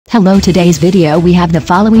Hello, today's video we have the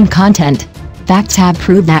following content. Facts have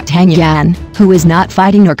proved that Tang Yan, who is not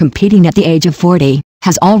fighting or competing at the age of 40,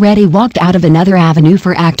 has already walked out of another avenue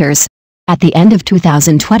for actors. At the end of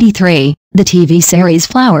 2023, the TV series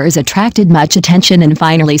Flowers attracted much attention and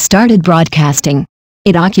finally started broadcasting.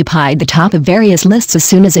 It occupied the top of various lists as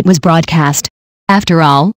soon as it was broadcast. After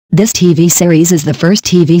all, this TV series is the first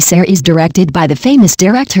TV series directed by the famous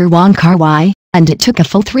director Wong Kar-wai, and it took a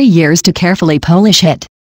full 3 years to carefully polish it.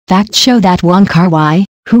 Facts show that Wong Kar-wai,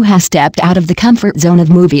 who has stepped out of the comfort zone of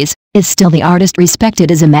movies, is still the artist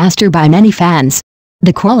respected as a master by many fans.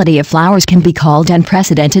 The quality of Flowers can be called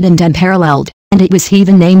unprecedented and unparalleled, and it was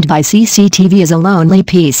even named by CCTV as a lonely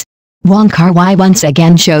piece. Wong Kar-wai once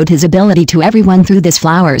again showed his ability to everyone through this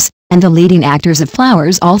Flowers, and the leading actors of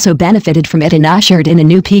Flowers also benefited from it and ushered in a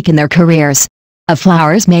new peak in their careers. A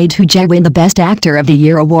Flowers made Hu Jae win the Best Actor of the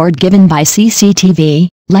Year award given by CCTV,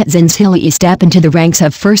 let Zin Silly step into the ranks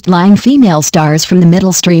of first-line female stars from the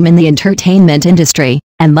middle stream in the entertainment industry,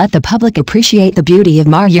 and let the public appreciate the beauty of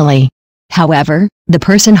Marjolly. However, the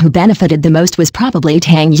person who benefited the most was probably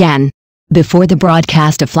Tang Yan. Before the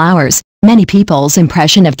broadcast of Flowers, many people's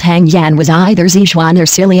impression of Tang Yan was either Zixuan or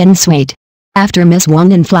silly and sweet. After Miss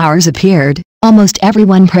Wong and Flowers appeared, almost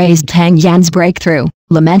everyone praised Tang Yan's breakthrough,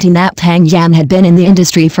 lamenting that Tang Yan had been in the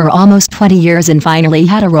industry for almost 20 years and finally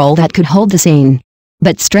had a role that could hold the scene.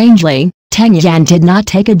 But strangely, Tang Yan did not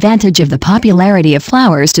take advantage of the popularity of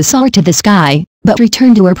Flowers to soar to the sky, but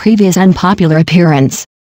returned to her previous unpopular appearance.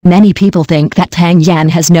 Many people think that Tang Yan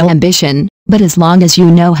has no ambition, but as long as you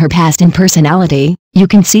know her past and personality, you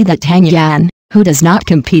can see that Tang Yan, who does not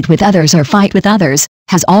compete with others or fight with others,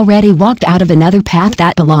 has already walked out of another path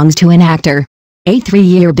that belongs to an actor. A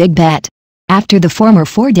 3-year big bet. After the former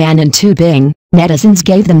 4 Dan and 2 Bing, netizens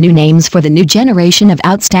gave them new names for the new generation of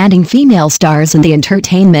outstanding female stars in the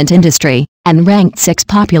entertainment industry, and ranked 6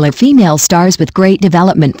 popular female stars with great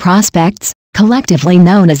development prospects, collectively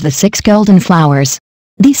known as the 6 Golden Flowers.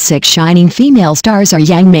 These 6 shining female stars are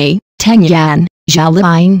Yang Mi, Tang Yan, Zhao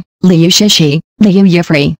Liying, Liu Shishi, Liu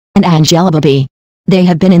Yifrey, and Angela Babi. They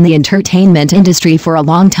have been in the entertainment industry for a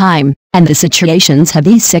long time, and the situations of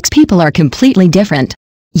these 6 people are completely different.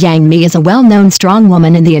 Yang Mi is a well-known strong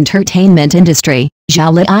woman in the entertainment industry,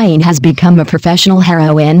 Zhao Liying has become a professional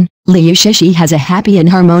heroine, Liu Shishi has a happy and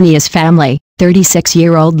harmonious family,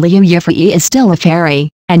 36-year-old Liu Yifrey is still a fairy,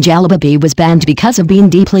 Angela Babi was banned because of being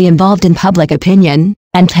deeply involved in public opinion,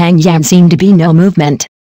 and Tang Yan seemed to be no movement.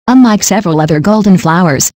 Unlike several other Golden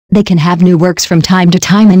Flowers, they can have new works from time to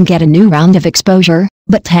time and get a new round of exposure,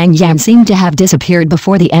 but Tang Yan seemed to have disappeared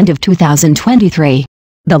before the end of 2023.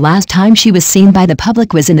 The last time she was seen by the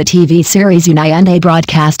public was in the TV series Uniande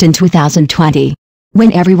broadcast in 2020.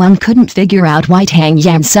 When everyone couldn't figure out why Tang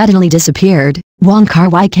Yan suddenly disappeared, Wong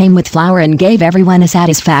Kar-wai came with Flower and gave everyone a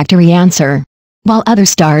satisfactory answer. While other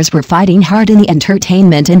stars were fighting hard in the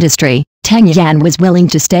entertainment industry, Tang Yan was willing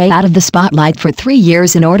to stay out of the spotlight for 3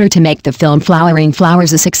 years in order to make the film Flowering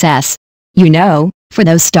Flowers a success. You know, for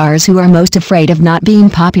those stars who are most afraid of not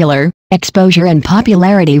being popular, exposure and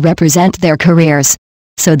popularity represent their careers.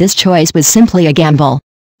 So this choice was simply a gamble.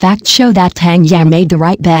 Facts show that Tang Yan made the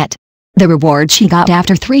right bet. The reward she got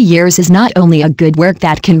after 3 years is not only a good work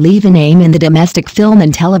that can leave a name in the domestic film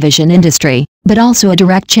and television industry, but also a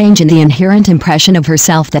direct change in the inherent impression of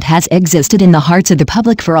herself that has existed in the hearts of the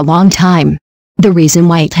public for a long time. The reason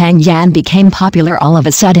why Tang Yan became popular all of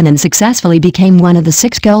a sudden and successfully became one of the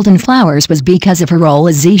 6 Golden Flowers was because of her role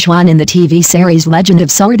as Zixuan in the TV series Legend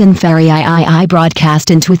of Sword and Fairy III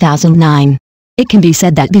broadcast in 2009. It can be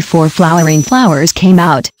said that before Flowering Flowers came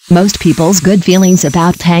out, most people's good feelings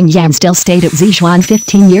about Tang Yan still stayed at Zixuan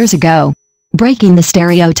 15 years ago. Breaking the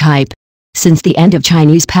stereotype. Since the end of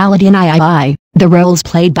Chinese Paladin III, the roles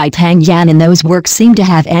played by Tang Yan in those works seem to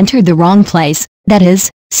have entered the wrong place, that is,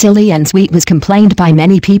 silly and sweet was complained by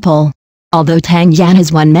many people. Although Tang Yan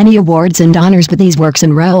has won many awards and honors with these works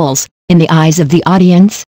and roles, in the eyes of the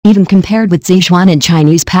audience, even compared with Zixuan and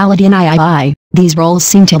Chinese Paladin II, these roles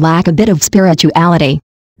seem to lack a bit of spirituality.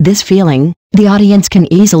 This feeling, the audience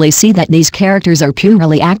can easily see that these characters are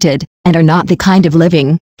purely acted, and are not the kind of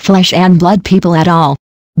living, flesh and blood people at all.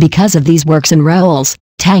 Because of these works and roles,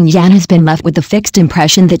 Tang Yan has been left with the fixed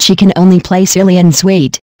impression that she can only play silly and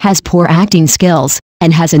sweet, has poor acting skills,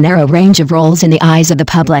 and has a narrow range of roles in the eyes of the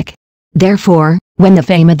public. Therefore, when the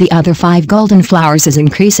fame of the other 5 Golden Flowers is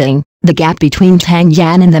increasing, the gap between Tang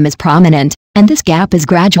Yan and them is prominent, and this gap is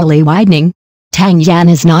gradually widening. Tang Yan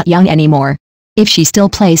is not young anymore. If she still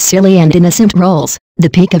plays silly and innocent roles, the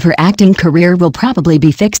peak of her acting career will probably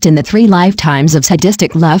be fixed in the 3 lifetimes of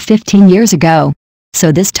sadistic love 15 years ago.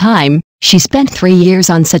 So this time, she spent 3 years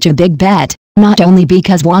on such a big bet, Not only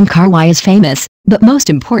because Wong Kar-wai is famous, but most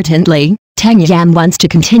importantly, Tang Yan wants to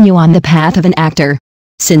continue on the path of an actor.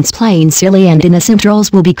 Since playing silly and innocent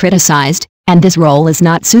roles will be criticized, and this role is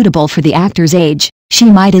not suitable for the actor's age,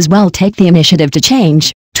 she might as well take the initiative to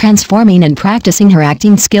change, transforming and practicing her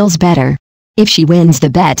acting skills better. If she wins the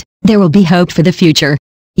bet, there will be hope for the future.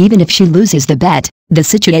 Even if she loses the bet, the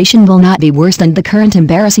situation will not be worse than the current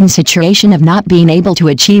embarrassing situation of not being able to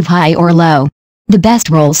achieve high or low. The best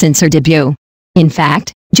role since her debut. In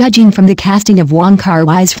fact, judging from the casting of Wong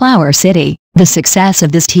Kar-wai's Flower City, the success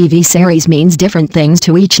of this TV series means different things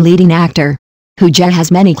to each leading actor. Hu Jie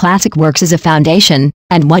has many classic works as a foundation,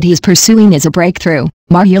 and what he is pursuing is a breakthrough.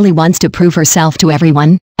 Ma Yuli wants to prove herself to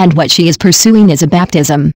everyone, and what she is pursuing is a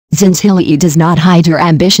baptism. Zin Zhili does not hide her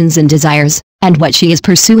ambitions and desires, and what she is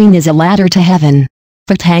pursuing is a ladder to heaven.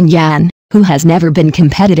 For Tang Yan, who has never been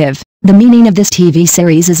competitive, the meaning of this TV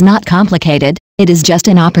series is not complicated, it is just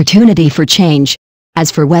an opportunity for change. As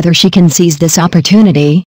for whether she can seize this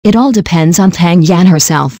opportunity, it all depends on Tang Yan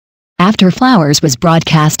herself. After Flowers was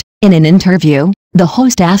broadcast, in an interview, the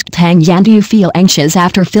host asked Tang Yan, "Do you feel anxious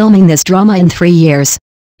after filming this drama in 3 years?"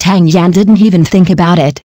 Tang Yan didn't even think about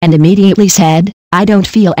it, and immediately said, "I don't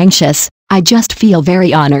feel anxious, I just feel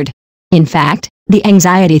very honored." In fact, the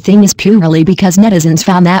anxiety thing is purely because netizens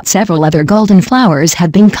found that several other Golden Flowers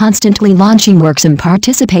have been constantly launching works and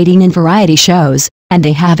participating in variety shows, and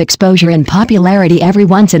they have exposure and popularity every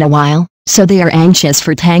once in a while, so they are anxious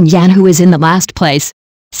for Tang Yan, who is in the last place.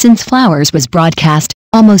 Since Flowers was broadcast,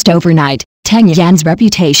 almost overnight, Tang Yan's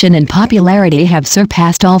reputation and popularity have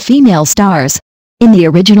surpassed all female stars. In the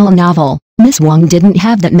original novel, Miss Wong didn't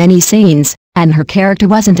have that many scenes, and her character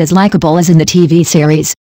wasn't as likable as in the TV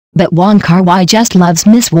series. But Wong Kar-wai just loves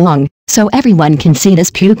Miss Wong, so everyone can see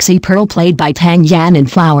this pukesy pearl played by Tang Yan in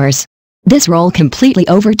Flowers. This role completely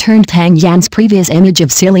overturned Tang Yan's previous image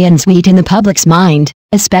of silly and sweet in the public's mind,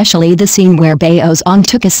 especially the scene where Bao Zong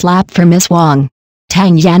took a slap for Miss Wong.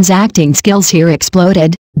 Tang Yan's acting skills here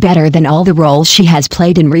exploded, better than all the roles she has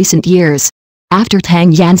played in recent years. After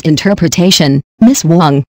Tang Yan's interpretation, Miss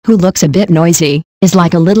Wong, who looks a bit noisy, is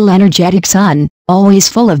like a little energetic sun, always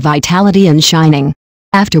full of vitality and shining.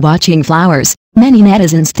 After watching Flowers, many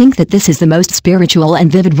netizens think that this is the most spiritual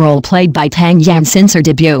and vivid role played by Tang Yan since her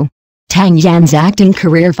debut. Tang Yan's acting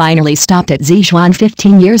career finally stopped at Zhejuan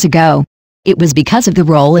 15 years ago. It was because of the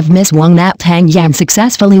role of Miss Wong that Tang Yan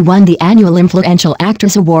successfully won the annual Influential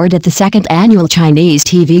Actress Award at the 2nd Annual Chinese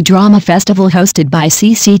TV Drama Festival hosted by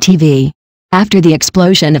CCTV. After the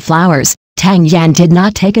explosion of Flowers, Tang Yan did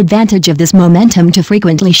not take advantage of this momentum to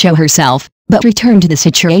frequently show herself, but returned to the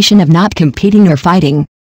situation of not competing or fighting.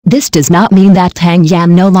 This does not mean that Tang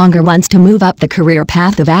Yan no longer wants to move up the career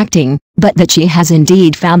path of acting, but that she has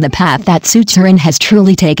indeed found the path that suits her and has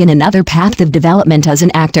truly taken another path of development as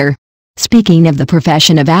an actor. Speaking of the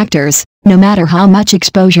profession of actors, no matter how much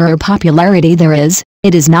exposure or popularity there is,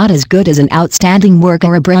 it is not as good as an outstanding work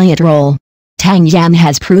or a brilliant role. Tang Yan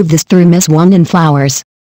has proved this through Miss Wong and Flowers.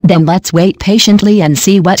 Then let's wait patiently and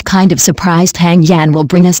see what kind of surprise Tang Yan will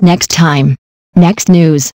bring us next time. Next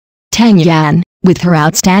news. Tang Yan, with her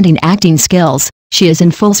outstanding acting skills, she is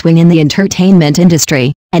in full swing in the entertainment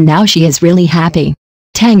industry, and now she is really happy.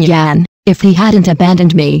 Tang Yan, if he hadn't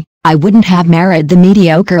abandoned me, I wouldn't have married the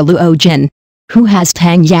mediocre Luo Jin. Who has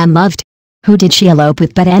Tang Yan loved? Who did she elope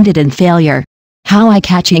with but ended in failure? How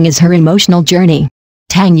eye-catching is her emotional journey?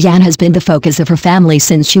 Tang Yan has been the focus of her family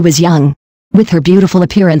since she was young. With her beautiful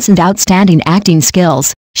appearance and outstanding acting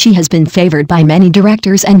skills, she has been favored by many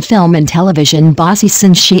directors and film and television bosses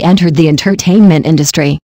since she entered the entertainment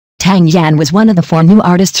industry. Tang Yan was one of the 4 new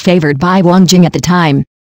artists favored by Wang Jing at the time.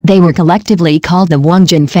 They were collectively called the Wang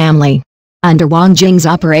Jing family. Under Wang Jing's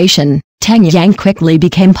operation, Tang Yan quickly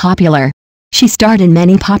became popular. She starred in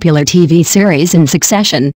many popular TV series in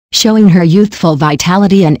succession, showing her youthful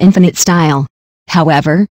vitality and infinite style.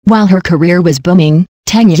 However, while her career was booming,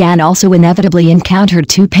 Tang Yan also inevitably encountered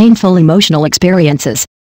 2 painful emotional experiences.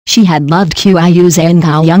 She had loved Qiuze and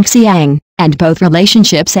Gao Yongxiang, and both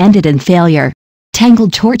relationships ended in failure.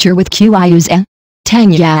 Tangled torture with Qiuze.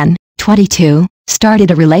 Tang Yan, 22,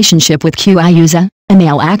 started a relationship with Qiuze, a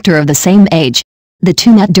male actor of the same age. The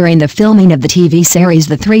two met during the filming of the TV series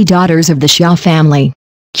The 3 Daughters of the Xia Family.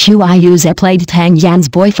 Qiuze played Tang Yan's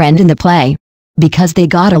boyfriend in the play. Because they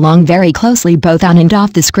got along very closely both on and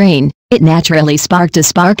off the screen, it naturally sparked a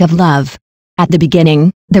spark of love. At the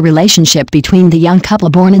beginning, the relationship between the young couple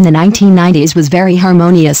born in the 1990s was very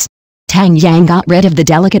harmonious. Tang Yan got rid of the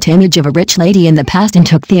delicate image of a rich lady in the past and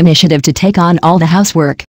took the initiative to take on all the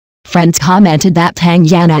housework. Friends commented that Tang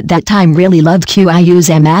Yan at that time really loved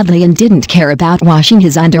Qiuze madly and didn't care about washing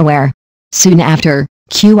his underwear. Soon after,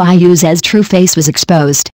 Qiuze's true face was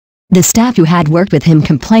exposed. The staff who had worked with him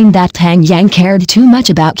complained that Tang Yan cared too much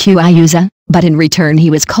about Qiuze, but in return he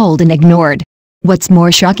was cold and ignored. What's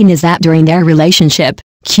more shocking is that during their relationship,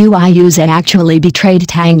 Qiuze actually betrayed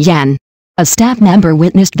Tang Yan. A staff member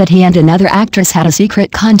witnessed that he and another actress had a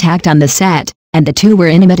secret contact on the set, and the two were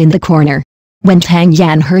intimate in the corner. When Tang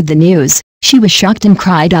Yan heard the news, she was shocked and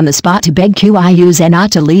cried on the spot to beg Qiuze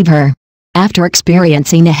not to leave her. After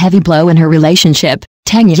experiencing a heavy blow in her relationship,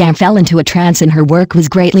 Tang Yan fell into a trance and her work was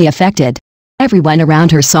greatly affected. Everyone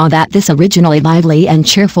around her saw that this originally lively and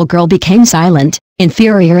cheerful girl became silent,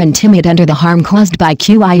 inferior and timid under the harm caused by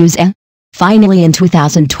Qiuze. Finally in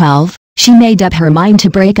 2012, she made up her mind to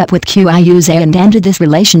break up with Qiuze and ended this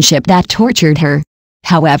relationship that tortured her.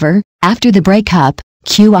 However, after the breakup,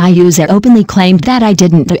 Qiuze openly claimed that I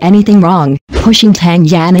didn't do anything wrong, pushing Tang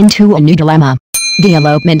Yan into a new dilemma. The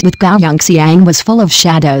elopement with Gao Yongxiang was full of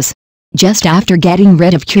shadows. Just after getting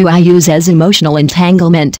rid of Qiuze's emotional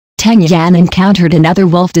entanglement, Tang Yan encountered another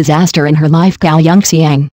wolf disaster in her life, Gao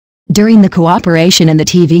Yongxiang. During the cooperation in the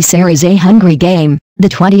TV series A Hungry Game, the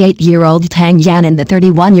 28-year-old Tang Yan and the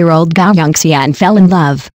 31-year-old Gao Yongxiang fell in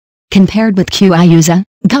love. Compared with Qiuze,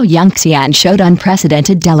 Gao Yongxiang showed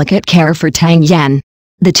unprecedented delicate care for Tang Yan.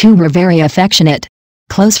 The two were very affectionate.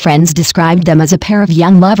 Close friends described them as a pair of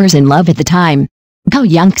young lovers in love at the time. Gao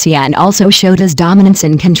Yongxiang also showed his dominance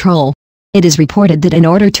and control. It is reported that in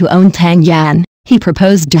order to own Tang Yan, he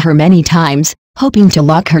proposed to her many times, hoping to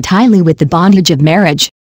lock her tightly with the bondage of marriage.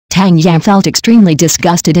 Tang Yan felt extremely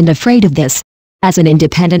disgusted and afraid of this. As an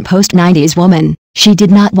independent post-90s woman, she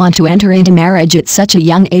did not want to enter into marriage at such a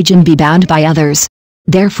young age and be bound by others.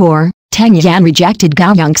 Therefore, Tang Yan rejected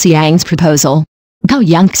Gao Yongxiang's proposal. Gao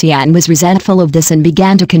Yongxiang was resentful of this and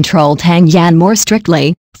began to control Tang Yan more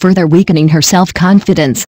strictly, further weakening her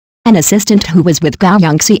self-confidence. An assistant who was with Gao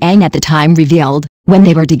Yongxiang at the time revealed, when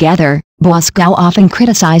they were together, Boss Gao often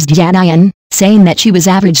criticized Yan, saying that she was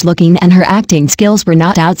average-looking and her acting skills were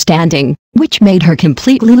not outstanding, which made her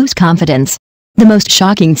completely lose confidence. The most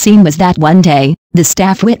shocking scene was that one day, the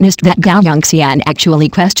staff witnessed that Gao Yongxiang actually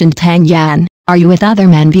questioned Tang Yan, "Are you with other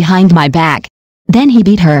men behind my back?" Then he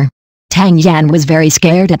beat her. Tang Yan was very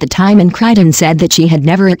scared at the time and cried and said that she had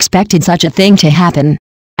never expected such a thing to happen.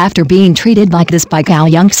 After being treated like this by Gao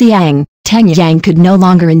Yongxiang, Tang Yan could no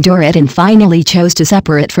longer endure it and finally chose to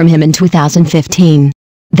separate from him in 2015.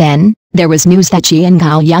 Then, there was news that she and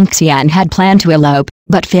Gao Yongxiang had planned to elope,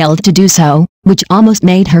 but failed to do so, which almost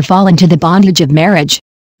made her fall into the bondage of marriage.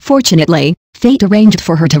 Fortunately, fate arranged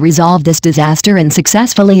for her to resolve this disaster and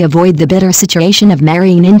successfully avoid the bitter situation of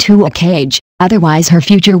marrying into a cage, otherwise her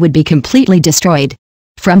future would be completely destroyed.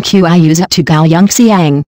 From Qiuze to Gao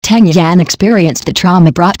Yongxiang, Tang Yan experienced the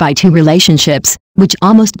trauma brought by two relationships, which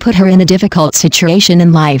almost put her in a difficult situation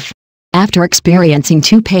in life. After experiencing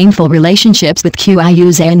two painful relationships with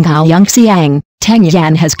Qiuze and Gao Yongxiang, Tang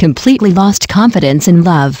Yan has completely lost confidence in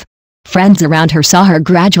love. Friends around her saw her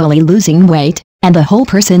gradually losing weight, and the whole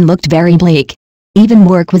person looked very bleak. Even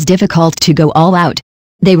work was difficult to go all out.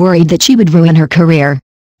 They worried that she would ruin her career.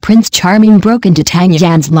 Prince Charming broke into Tang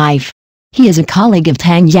Yan's life. He is a colleague of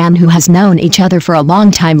Tang Yan who has known each other for a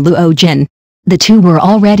long time, Luo Jin. The two were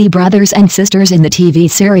already brothers and sisters in the TV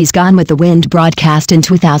series Gone with the Wind broadcast in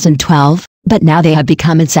 2012, but now they have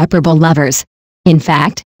become inseparable lovers. In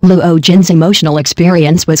fact, Luo Jin's emotional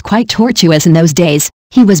experience was quite tortuous in those days.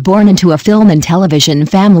 He was born into a film and television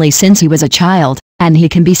family since he was a child, and he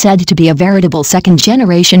can be said to be a veritable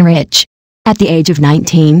second-generation rich. At the age of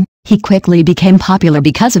 19, he quickly became popular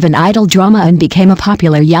because of an idol drama and became a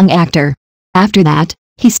popular young actor. After that,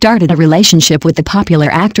 he started a relationship with the popular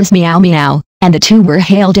actress Miao Miao, and the two were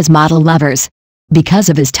hailed as model lovers. Because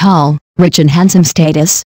of his tall, rich and handsome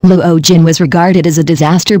status, Luo Jin was regarded as a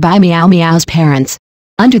disaster by Miao Miao's parents.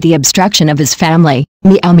 Under the obstruction of his family,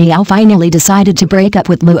 Miao Miao finally decided to break up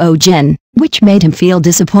with Luo Jin, which made him feel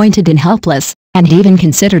disappointed and helpless, and he even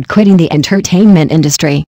considered quitting the entertainment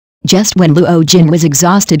industry. Just when Luo Jin was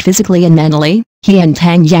exhausted physically and mentally, he and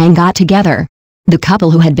Tang Yan got together. The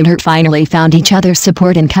couple who had been hurt finally found each other's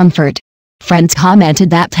support and comfort. Friends commented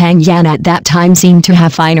that Tang Yan at that time seemed to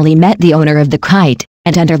have finally met the owner of the kite,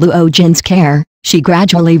 and under Luo Jin's care, she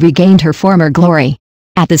gradually regained her former glory.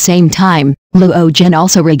 At the same time, Luo Jin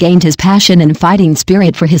also regained his passion and fighting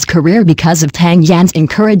spirit for his career because of Tang Yan's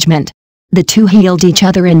encouragement. The two healed each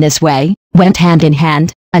other in this way, went hand in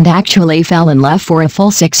hand, and actually fell in love for a full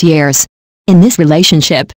 6 years. In this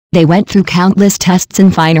relationship, they went through countless tests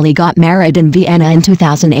and finally got married in Vienna in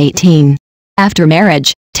 2018. After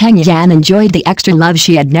marriage, Tang Yan enjoyed the extra love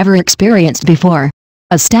she had never experienced before.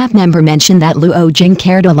 A staff member mentioned that Luo Jin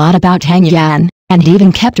cared a lot about Tang Yan, and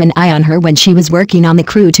even kept an eye on her when she was working on the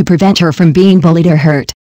crew to prevent her from being bullied or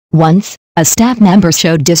hurt. Once, a staff member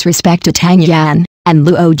showed disrespect to Tang Yan, and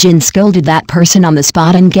Luo Jin scolded that person on the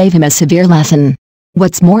spot and gave him a severe lesson.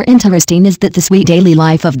 What's more interesting is that the sweet daily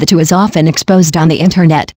life of the two is often exposed on the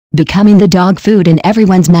internet, becoming the dog food in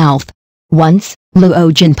everyone's mouth. Once,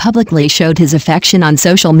 Luo Jin publicly showed his affection on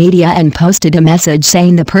social media and posted a message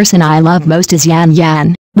saying the person I love most is Yan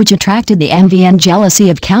Yan, which attracted the envy and jealousy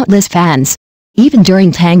of countless fans. Even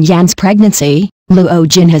during Tang Yan's pregnancy, Luo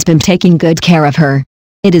Jin has been taking good care of her.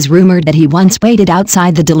 It is rumored that he once waited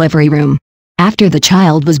outside the delivery room. After the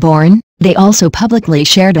child was born, they also publicly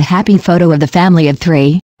shared a happy photo of the family of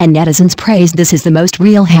 3, and netizens praised this as the most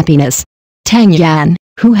real happiness. Tang Yan,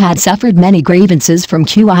 who had suffered many grievances from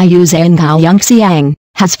Qiu's Angao Yongxiang,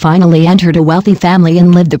 has finally entered a wealthy family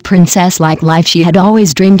and lived the princess-like life she had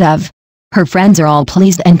always dreamed of. Her friends are all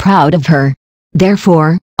pleased and proud of her.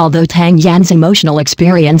 Therefore, although Tang Yan's emotional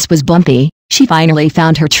experience was bumpy, she finally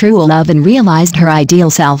found her true love and realized her ideal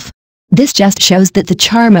self. This just shows that the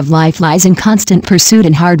charm of life lies in constant pursuit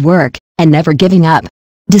and hard work, and never giving up.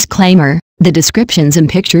 Disclaimer: the descriptions and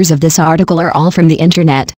pictures of this article are all from the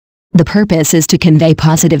internet. The purpose is to convey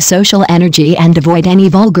positive social energy and avoid any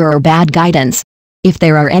vulgar or bad guidance. If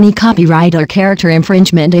there are any copyright or character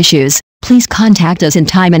infringement issues, please contact us in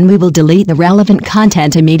time and we will delete the relevant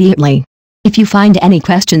content immediately. If you find any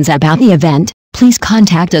questions about the event, please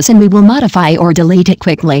contact us and we will modify or delete it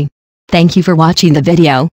quickly. Thank you for watching the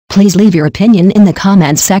video. Please leave your opinion in the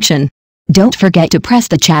comments section. Don't forget to press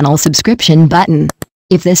the channel subscription button.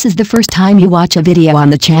 If this is the first time you watch a video on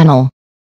the channel,